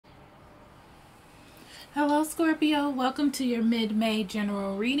Hello Scorpio, welcome to your mid-May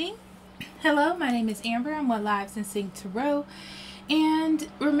general reading. Hello, my name is Amber. I'm with Lives in Sync Tarot. And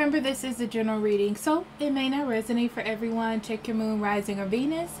remember, this is a general reading, so it may not resonate for everyone. Check your moon, rising, or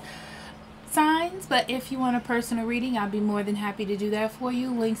Venus signs. But if you want a personal reading, I'll be more than happy to do that for you.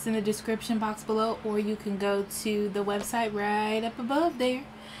 Links in the description box below, or you can go to the website right up above there.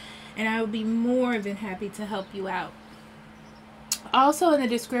 And I will be more than happy to help you out. Also in the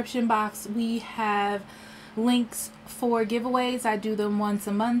description box, we have links for giveaways. I do them once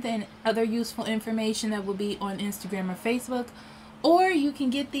a month, and other useful information that will be on Instagram or Facebook. Or you can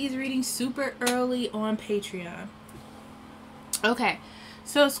get these readings super early on Patreon. Okay,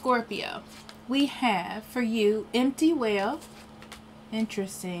 so Scorpio, we have for you Empty Whale,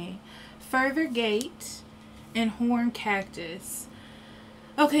 interesting, Further Gate, and Horn Cactus.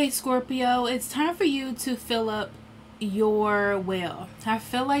 Okay, Scorpio, it's time for you to fill up your well. I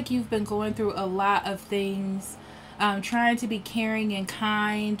feel like you've been going through a lot of things, trying to be caring and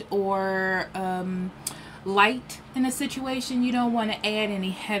kind, or light in a situation. You don't want to add any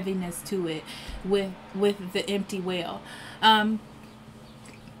heaviness to it with the empty well. You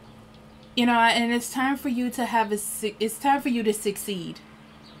know, and it's time for you to have it's time for you to succeed.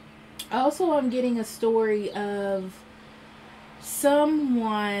 Also, I'm getting a story of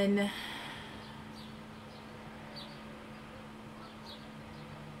someone.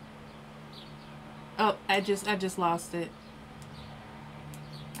 Oh, I just lost it.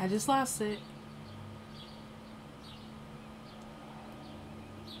 I just lost it.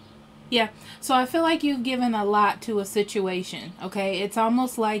 Yeah, so I feel like you've given a lot to a situation, okay? It's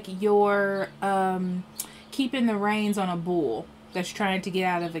almost like you're keeping the reins on a bull that's trying to get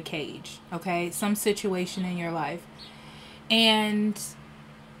out of a cage, okay? Some situation in your life. And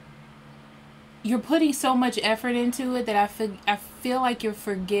you're putting so much effort into it that I feel like you're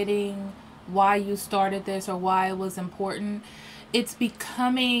forgetting why you started this or why it was important. It's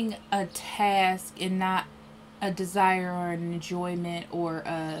becoming a task and not a desire or an enjoyment or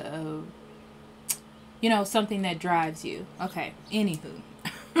a you know, something that drives you. Okay, anywho.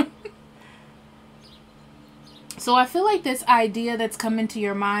 So I feel like this idea that's come into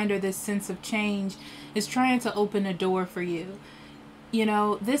your mind, or this sense of change, is trying to open a door for you. You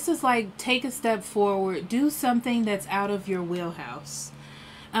know, this is like, take a step forward, do something that's out of your wheelhouse.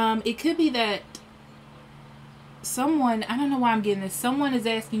 It could be that someone, I don't know why I'm getting this, someone is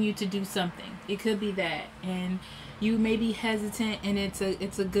asking you to do something. It could be that, and you may be hesitant, and it's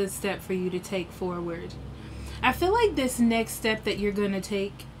a good step for you to take forward. I feel like this next step that you're going to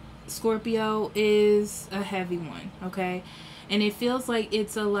take, Scorpio, is a heavy one, okay? And it feels like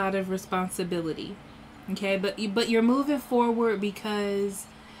it's a lot of responsibility, okay? But you're moving forward because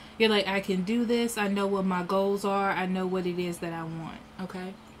you're like, I can do this. I know what my goals are. I know what it is that I want,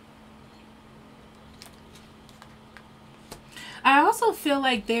 okay? I also feel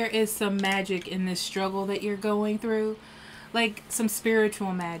like there is some magic in this struggle that you're going through. Like some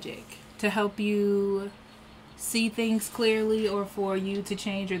spiritual magic to help you see things clearly, or for you to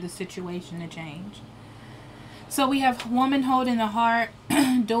change, or the situation to change. So we have woman holding the heart,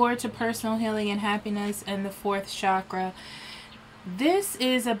 door to personal healing and happiness, and the fourth chakra. This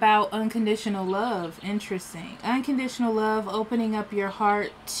is about unconditional love. Interesting. Unconditional love, opening up your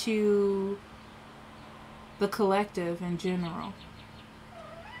heart to the collective in general.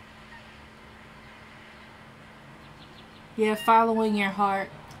 Yeah, following your heart,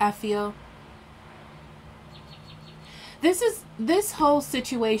 I feel. This whole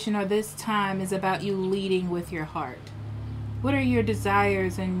situation, or this time, is about you leading with your heart. What are your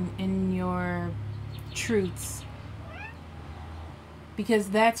desires and your truths? Because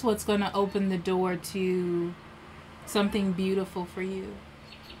that's what's going to open the door to something beautiful for you.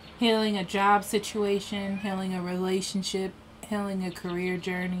 Healing a job situation, healing a relationship, healing a career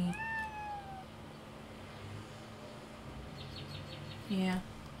journey. Yeah.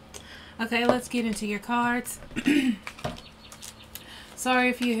 Okay, let's get into your cards. Sorry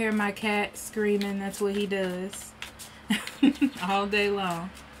if you hear my cat screaming. That's what he does all day long.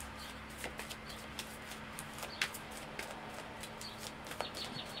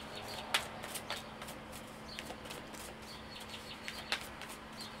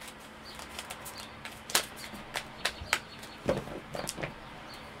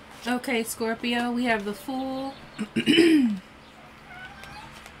 Okay, Scorpio, we have the Fool, the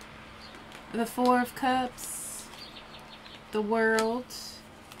Four of Cups, the World,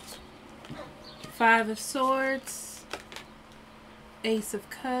 Five of Swords, Ace of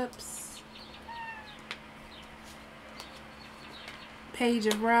Cups, Page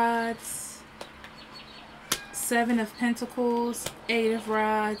of Rods, Seven of Pentacles, Eight of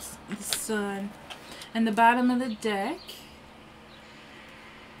Rods, the Sun. And the bottom of the deck,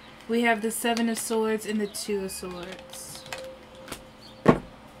 we have the Seven of Swords and the Two of Swords.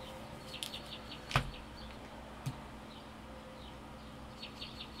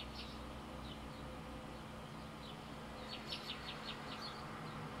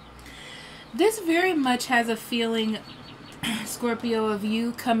 This very much has a feeling, Scorpio, of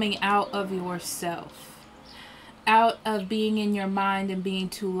you coming out of yourself. Out of being in your mind and being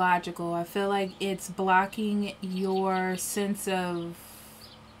too logical. I feel like it's blocking your sense of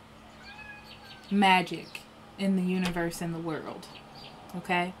magic in the universe and the world.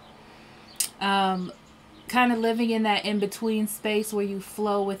 Okay? Kind of living in that in-between space where you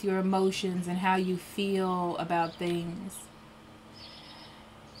flow with your emotions and how you feel about things.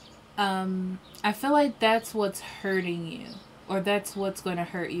 I feel like that's what's hurting you, or that's what's going to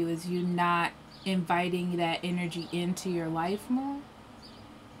hurt you, is you not inviting that energy into your life more.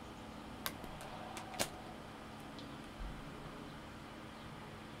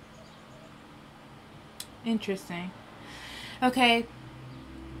 Interesting. Okay.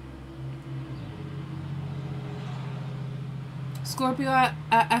 Scorpio,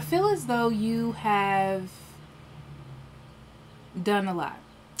 I feel as though you have done a lot.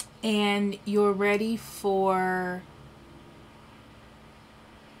 And you're ready for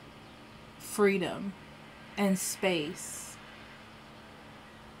freedom and space.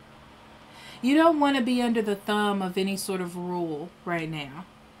 You don't want to be under the thumb of any sort of rule right now.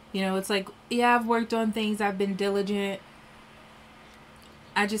 You know, it's like, yeah, I've worked on things. I've been diligent.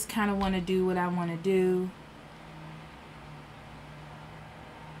 I just kind of want to do what I want to do.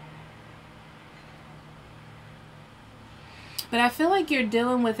 But I feel like you're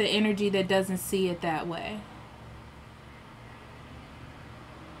dealing with an energy that doesn't see it that way.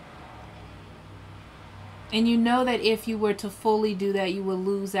 And you know that if you were to fully do that, you will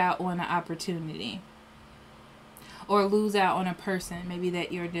lose out on an opportunity. Or lose out on a person, maybe,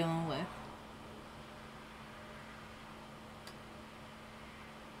 that you're dealing with.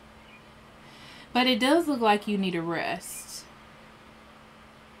 But it does look like you need a rest.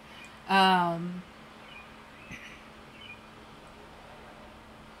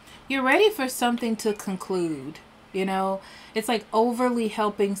 You're ready for something to conclude. You know, it's like overly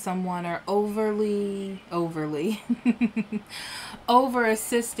helping someone, or overly over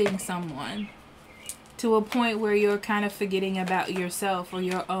assisting someone to a point where you're kind of forgetting about yourself or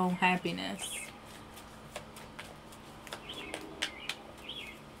your own happiness.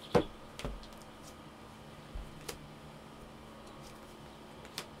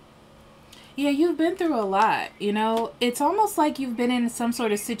 Yeah, you've been through a lot, you know. It's almost like you've been in some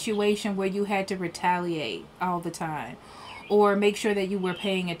sort of situation where you had to retaliate all the time. Or make sure that you were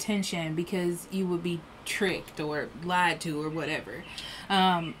paying attention because you would be tricked or lied to or whatever.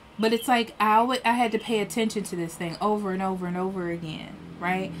 But it's like I had to pay attention to this thing over and over and over again,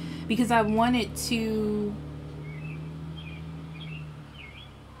 right? Because I wanted to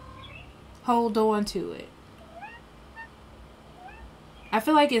hold on to it. I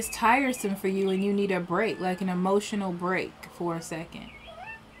feel like it's tiresome for you and you need a break, like an emotional break for a second.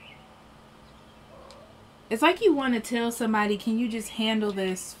 It's like you want to tell somebody, can you just handle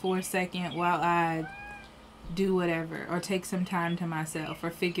this for a second while I do whatever, or take some time to myself, or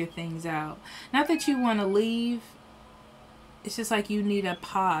figure things out. Not that you want to leave. It's just like you need a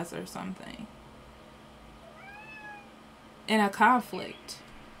pause or something. In a conflict.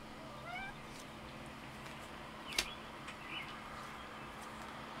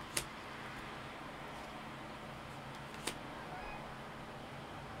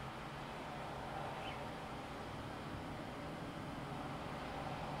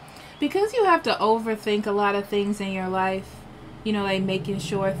 Because you have to overthink a lot of things in your life, you know, like making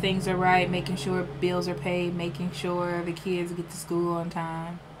sure things are right, making sure bills are paid, making sure the kids get to school on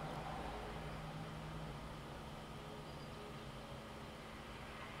time.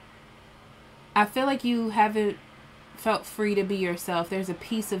 I feel like you haven't felt free to be yourself. There's a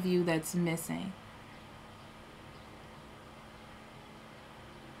piece of you that's missing.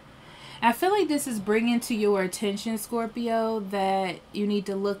 I feel like this is bringing to your attention, Scorpio, that you need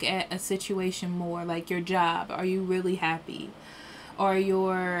to look at a situation more, like your job. Are you really happy? Or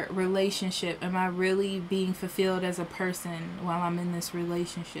your relationship. Am I really being fulfilled as a person while I'm in this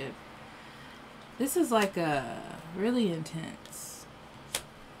relationship? This is like a really intense.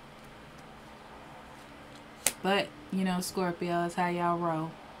 But, you know, Scorpio, is how y'all roll.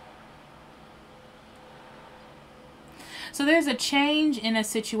 So there's a change in a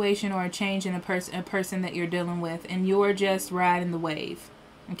situation, or a change in a person that you're dealing with, and you're just riding the wave,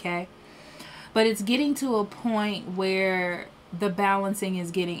 okay? But it's getting to a point where the balancing is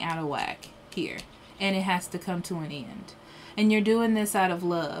getting out of whack here. and it has to come to an end. And you're doing this out of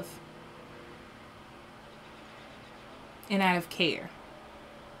love and out of care.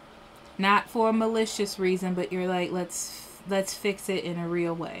 Not for a malicious reason, but you're like, let's fix it in a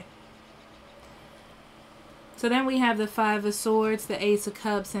real way. So then we have the Five of Swords, the Ace of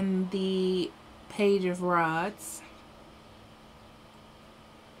Cups, and the Page of Rods.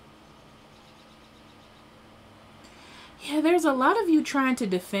 Yeah, there's a lot of you trying to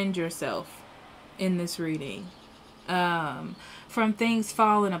defend yourself in this reading from things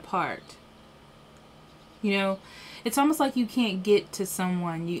falling apart. You know, it's almost like you can't get to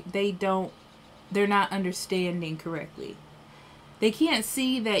someone. They're not understanding correctly. They can't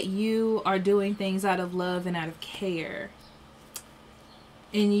see that you are doing things out of love and out of care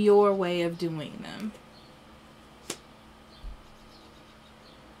in your way of doing them.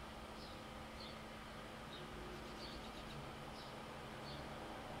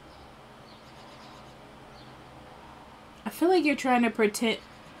 I feel like you're trying to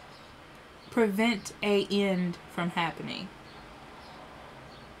prevent a end from happening.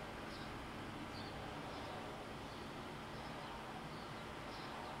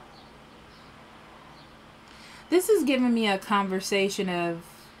 This is giving me a conversation of,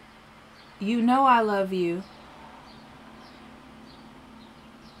 you know I love you.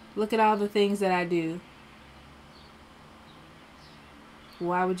 Look at all the things that I do.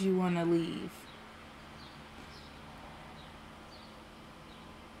 Why would you want to leave?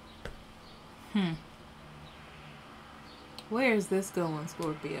 Where is this going,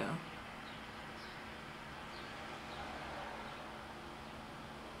 Scorpio?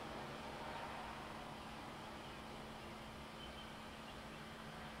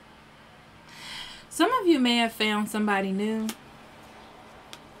 Some of you may have found somebody new.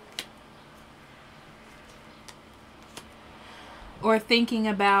 Or thinking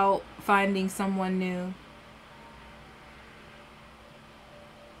about finding someone new.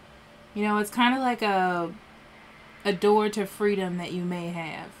 You know, it's kind of like a door to freedom that you may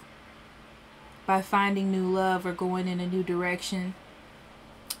have by finding new love or going in a new direction.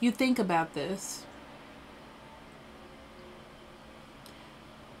 You think about this.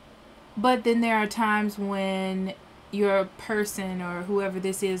 But then there are times when your person or whoever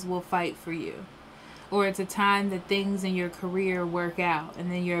this is will fight for you. Or it's a time that things in your career work out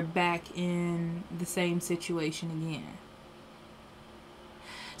and then you're back in the same situation again.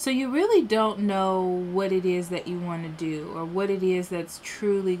 So you really don't know what it is that you want to do or what it is that's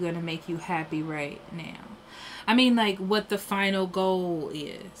truly going to make you happy right now. I mean, like, what the final goal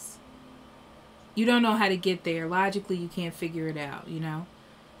is. You don't know how to get there. Logically, you can't figure it out, you know?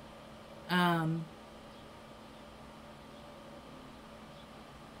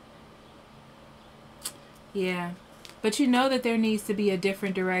 Yeah. But you know that there needs to be a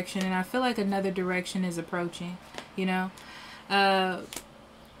different direction, and I feel like another direction is approaching, you know?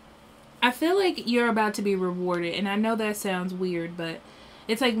 I feel like you're about to be rewarded, and I know that sounds weird, but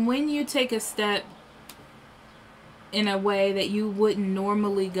it's like when you take a step in a way that you wouldn't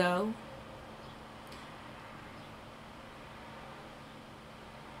normally go,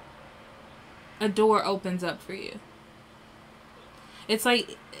 a door opens up for you. It's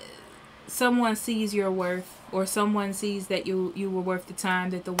like someone sees your worth, or someone sees that you were worth the time,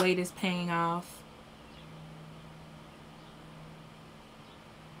 that the wait is paying off.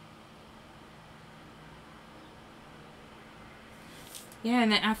 Yeah,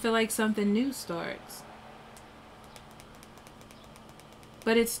 and I feel like something new starts.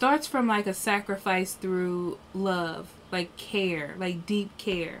 But it starts from like a sacrifice through love, like care, like deep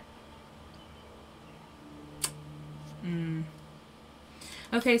care.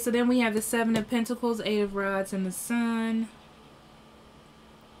 Okay, so then we have the Seven of Pentacles, Eight of Rods, and the Sun.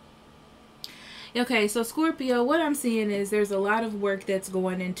 Okay, so Scorpio, what I'm seeing is there's a lot of work that's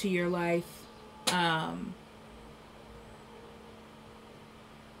going into your life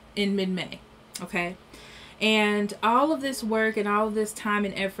in mid-May, okay? And all of this work and all of this time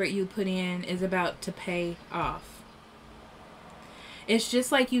and effort you put in is about to pay off. It's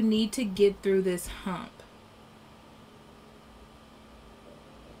just like you need to get through this hump.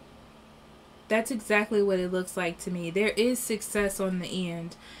 That's exactly what it looks like to me. There is success on the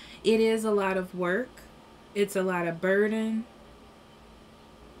end. It is a lot of work. It's a lot of burden.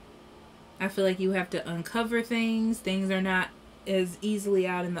 I feel like you have to uncover things. Things are not as easily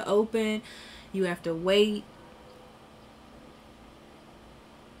out in the open. You have to wait.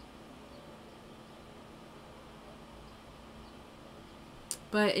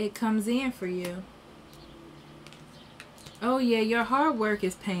 But it comes in for you. Oh yeah, your hard work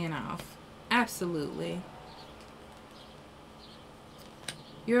is paying off. Absolutely.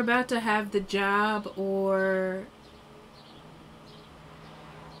 You're about to have the job or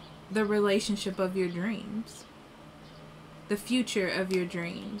the relationship of your dreams. The future of your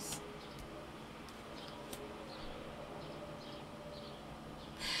dreams.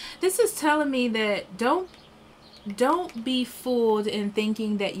 This is telling me that don't be fooled in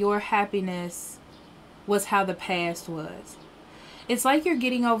thinking that your happiness was how the past was. It's like you're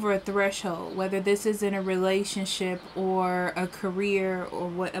getting over a threshold, whether this is in a relationship or a career or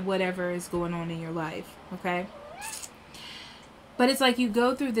whatever is going on in your life, okay? But it's like you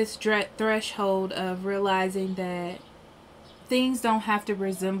go through this threshold of realizing that things don't have to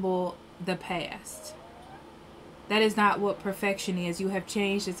resemble the past. That is not what perfection is. You have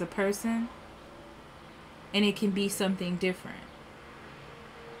changed as a person, and it can be something different.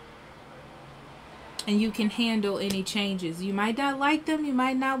 And you can handle any changes. You might not like them, you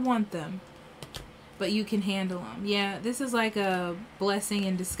might not want them, but you can handle them. Yeah, this is like a blessing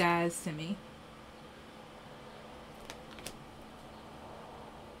in disguise to me.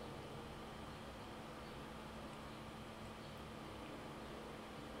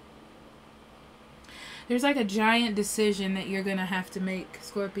 There's like a giant decision that you're going to have to make,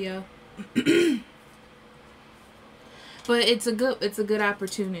 Scorpio. But it's a good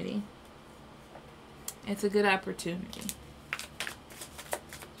opportunity. It's a good opportunity.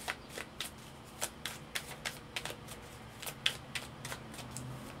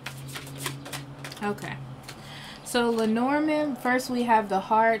 Okay. So Lenormand, first we have the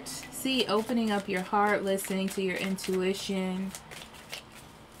heart. See, opening up your heart, listening to your intuition.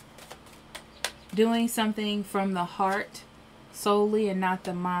 Doing something from the heart solely and not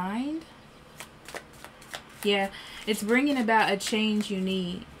the mind. Yeah, it's bringing about a change you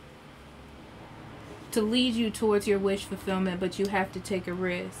need to lead you towards your wish fulfillment, but you have to take a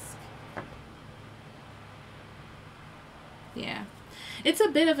risk. Yeah. It's a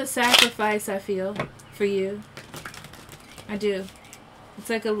bit of a sacrifice, I feel, for you. I do.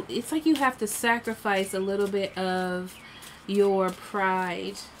 It's like you have to sacrifice a little bit of your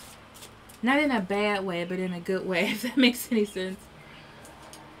pride. Not in a bad way, but in a good way, if that makes any sense.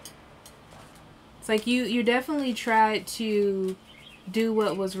 It's like you definitely tried to do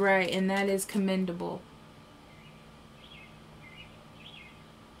what was right, and that is commendable.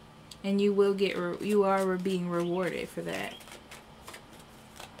 And you will get, you are being rewarded for that.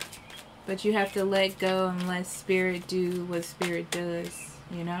 But you have to let go and let spirit do what spirit does,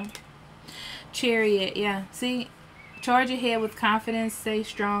 you know? Chariot, yeah. See, charge ahead with confidence, stay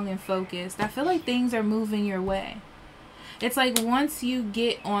strong and focused. I feel like things are moving your way. It's like once you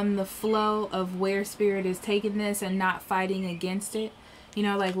get on the flow of where spirit is taking this and not fighting against it, you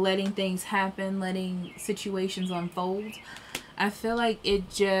know, like letting things happen, letting situations unfold, I feel like it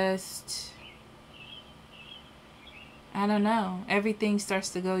just, I don't know, everything starts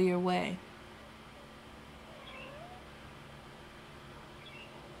to go your way.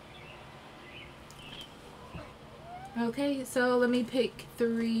 Okay, so let me pick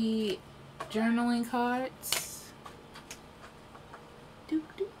 3 journaling cards.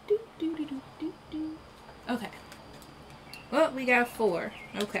 Okay. Well, we got 4.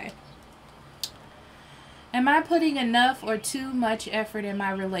 Okay. Am I putting enough or too much effort in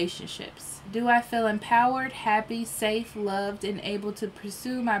my relationships? Do I feel empowered, happy, safe, loved, and able to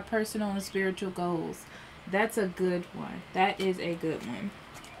pursue my personal and spiritual goals? That's a good one. That is a good one.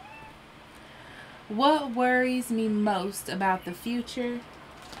 What worries me most about the future?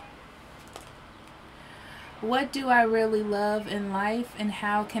 What do I really love in life, and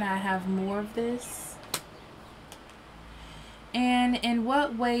how can I have more of this? And in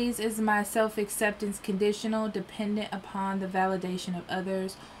what ways is my self-acceptance conditional, dependent upon the validation of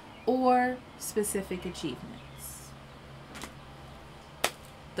others or specific achievements?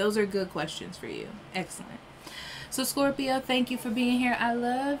 Those are good questions for you. Excellent. So Scorpio, thank you for being here. I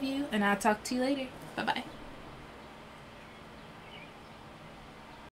love you, and I'll talk to you later. Bye-bye.